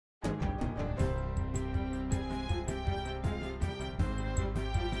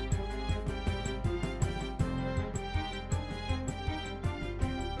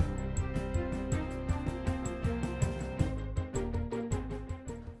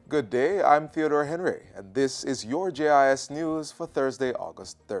Good day, I'm Theodore Henry, and this is your JIS News for Thursday,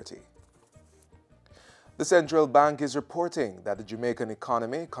 August 30. The central bank is reporting that the Jamaican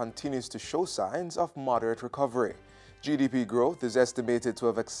economy continues to show signs of moderate recovery. GDP growth is estimated to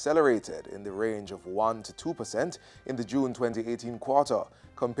have accelerated in the range of 1 to 2% in the June 2018 quarter,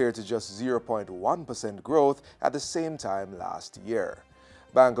 compared to just 0.1% growth at the same time last year.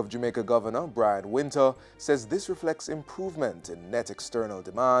 Bank of Jamaica Governor Brian Winter says this reflects improvement in net external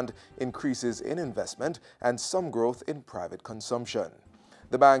demand, increases in investment, and some growth in private consumption.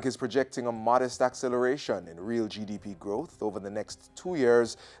 The bank is projecting a modest acceleration in real GDP growth over the next 2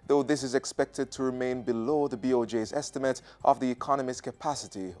 years, though this is expected to remain below the BOJ's estimate of the economy's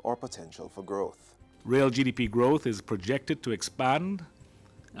capacity or potential for growth. Real GDP growth is projected to expand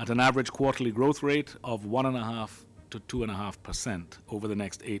at an average quarterly growth rate of 1.5% to 2.5% over the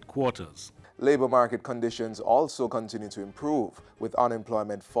next 8 quarters. Labor market conditions also continue to improve, with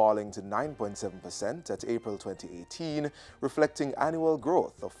unemployment falling to 9.7% at April 2018, reflecting annual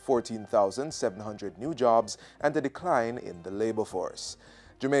growth of 14,700 new jobs and a decline in the labor force.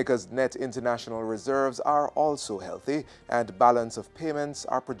 Jamaica's net international reserves are also healthy, and balance of payments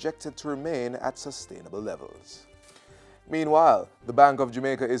are projected to remain at sustainable levels. Meanwhile, the Bank of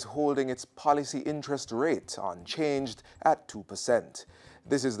Jamaica is holding its policy interest rate unchanged at 2%.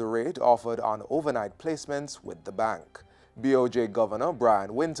 This is the rate offered on overnight placements with the bank. BOJ Governor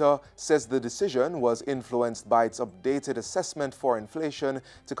Brian Winter says the decision was influenced by its updated assessment for inflation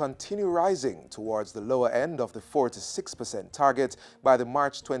to continue rising towards the lower end of the 4 to 6% target by the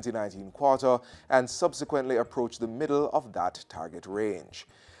March 2019 quarter and subsequently approach the middle of that target range.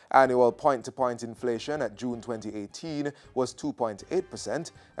 Annual point-to-point inflation at June 2018 was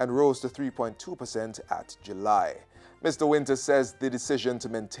 2.8% and rose to 3.2% at July. Mr. Winter says the decision to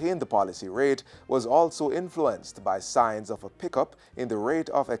maintain the policy rate was also influenced by signs of a pickup in the rate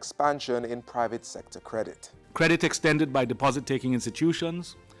of expansion in private sector credit. Credit extended by deposit-taking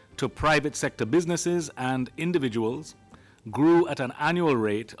institutions to private sector businesses and individuals grew at an annual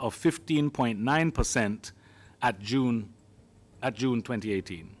rate of 15.9% at June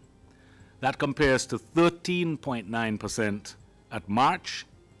 2018. That compares to 13.9% at March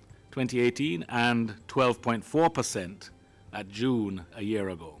 2018 and 12.4% at June a year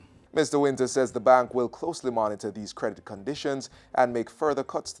ago. Mr. Winter says the bank will closely monitor these credit conditions and make further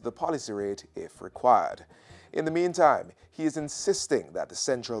cuts to the policy rate if required. In the meantime, he is insisting that the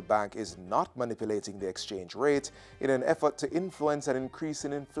central bank is not manipulating the exchange rate in an effort to influence an increase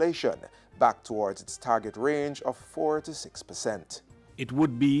in inflation back towards its target range of 4 to 6%. It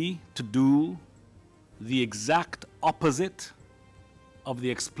would be to do the exact opposite of the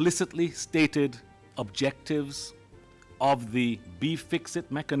explicitly stated objectives of the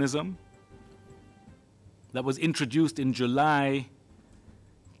B-Fix-It mechanism that was introduced in July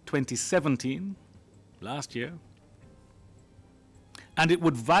 2017, last year, and it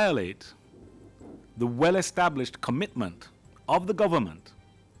would violate the well-established commitment of the government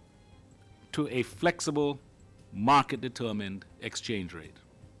to a flexible, market-determined exchange rate.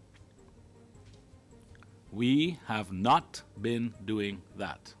 We have not been doing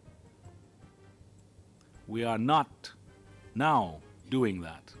that. We are not now doing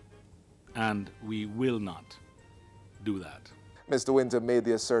that, and we will not do that. Mr. Winter made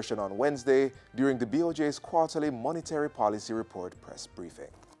the assertion on Wednesday during the BOJ's quarterly Monetary Policy Report press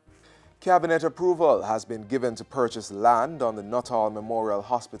briefing. Cabinet approval has been given to purchase land on the Nuttall Memorial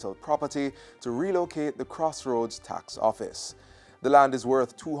Hospital property to relocate the Crossroads Tax Office. The land is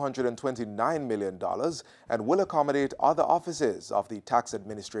worth $229 million and will accommodate other offices of the Tax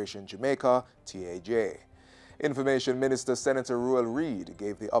Administration Jamaica, TAJ. Information Minister Senator Ruel Reid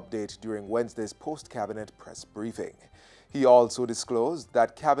gave the update during Wednesday's post-cabinet press briefing. He also disclosed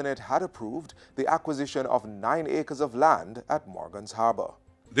that Cabinet had approved the acquisition of 9 acres of land at Morgan's Harbor.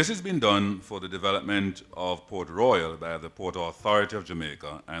 This has been done for the development of Port Royal by the Port Authority of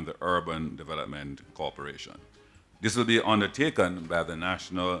Jamaica and the Urban Development Corporation. This will be undertaken by the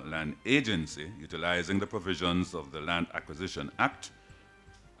National Land Agency, utilizing the provisions of the Land Acquisition Act,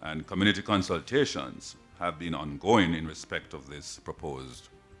 and community consultations have been ongoing in respect of this proposed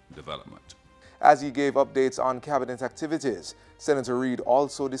development. As he gave updates on cabinet activities, Senator Reid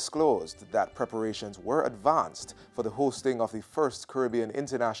also disclosed that preparations were advanced for the hosting of the first Caribbean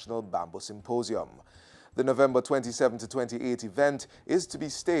International Bamboo Symposium. The November 27 to 28 event is to be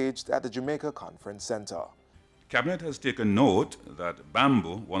staged at the Jamaica Conference Center. Cabinet has taken note that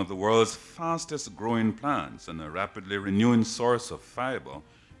bamboo, one of the world's fastest growing plants and a rapidly renewing source of fiber,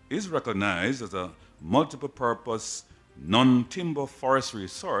 is recognized as a multiple purpose non-timber forestry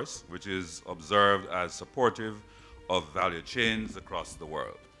source, which is observed as supportive of value chains across the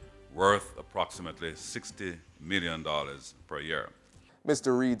world. worth approximately $60 million per year.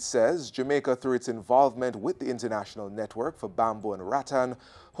 Mr. Reid says Jamaica, through its involvement with the International Network for Bamboo and Rattan,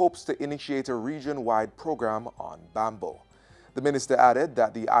 hopes to initiate a region-wide program on bamboo. The minister added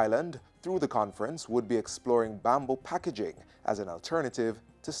that the island, through the conference, would be exploring bamboo packaging as an alternative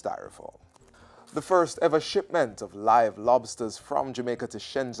to styrofoam. The first ever shipment of live lobsters from Jamaica to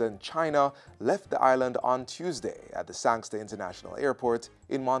Shenzhen, China, left the island on Tuesday at the Sangster International Airport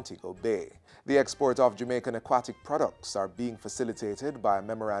in Montego Bay. The export of Jamaican aquatic products are being facilitated by a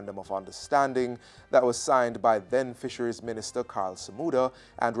Memorandum of Understanding that was signed by then Fisheries Minister Carl Samuda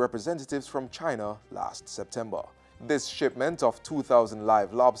and representatives from China last September. This shipment of 2,000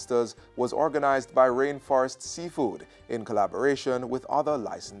 live lobsters was organized by Rainforest Seafood in collaboration with other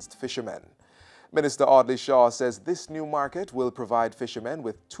licensed fishermen. Minister Audley Shaw says this new market will provide fishermen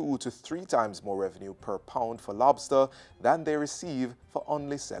with 2 to 3 times more revenue per pound for lobster than they receive for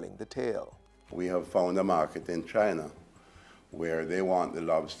only selling the tail. We have found a market in China where they want the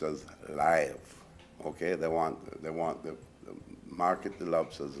lobsters live. Okay, they want the market the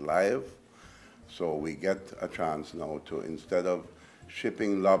lobsters live. So we get a chance now to, instead of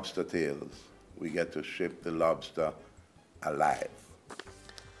shipping lobster tails, we get to ship the lobster alive.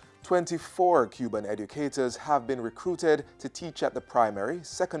 24 Cuban educators have been recruited to teach at the primary,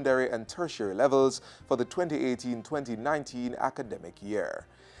 secondary, and tertiary levels for the 2018-2019 academic year.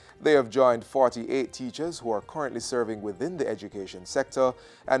 They have joined 48 teachers who are currently serving within the education sector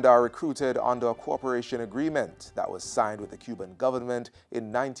and are recruited under a cooperation agreement that was signed with the Cuban government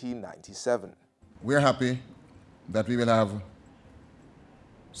in 1997. We're happy that we will have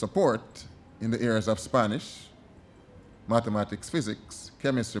support in the areas of Spanish, mathematics, physics,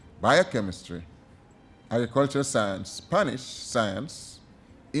 chemistry, biochemistry, agricultural science, Spanish science,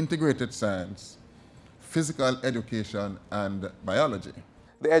 integrated science, physical education, and biology.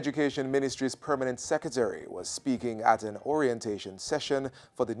 The Education Ministry's permanent secretary was speaking at an orientation session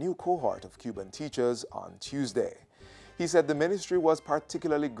for the new cohort of Cuban teachers on Tuesday. He said the ministry was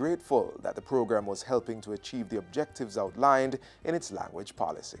particularly grateful that the program was helping to achieve the objectives outlined in its language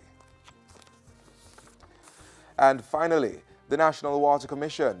policy. And finally, the National Water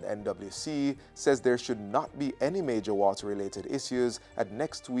Commission, NWC, says there should not be any major water-related issues at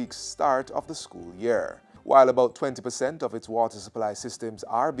next week's start of the school year. While about 20% of its water supply systems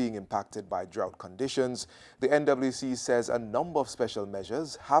are being impacted by drought conditions, the NWC says a number of special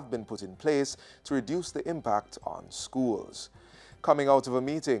measures have been put in place to reduce the impact on schools. Coming out of a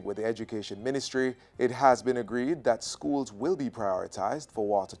meeting with the Education Ministry, it has been agreed that schools will be prioritized for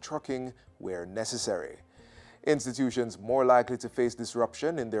water trucking where necessary. Institutions more likely to face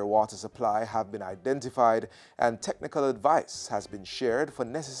disruption in their water supply have been identified, and technical advice has been shared for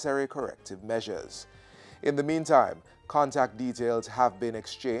necessary corrective measures. In the meantime, contact details have been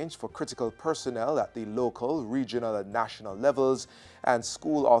exchanged for critical personnel at the local, regional, and national levels, and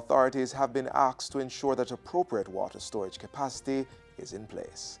school authorities have been asked to ensure that appropriate water storage capacity is in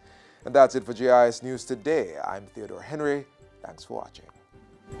place. And that's it for JIS News Today. I'm Theodore Henry. Thanks for watching.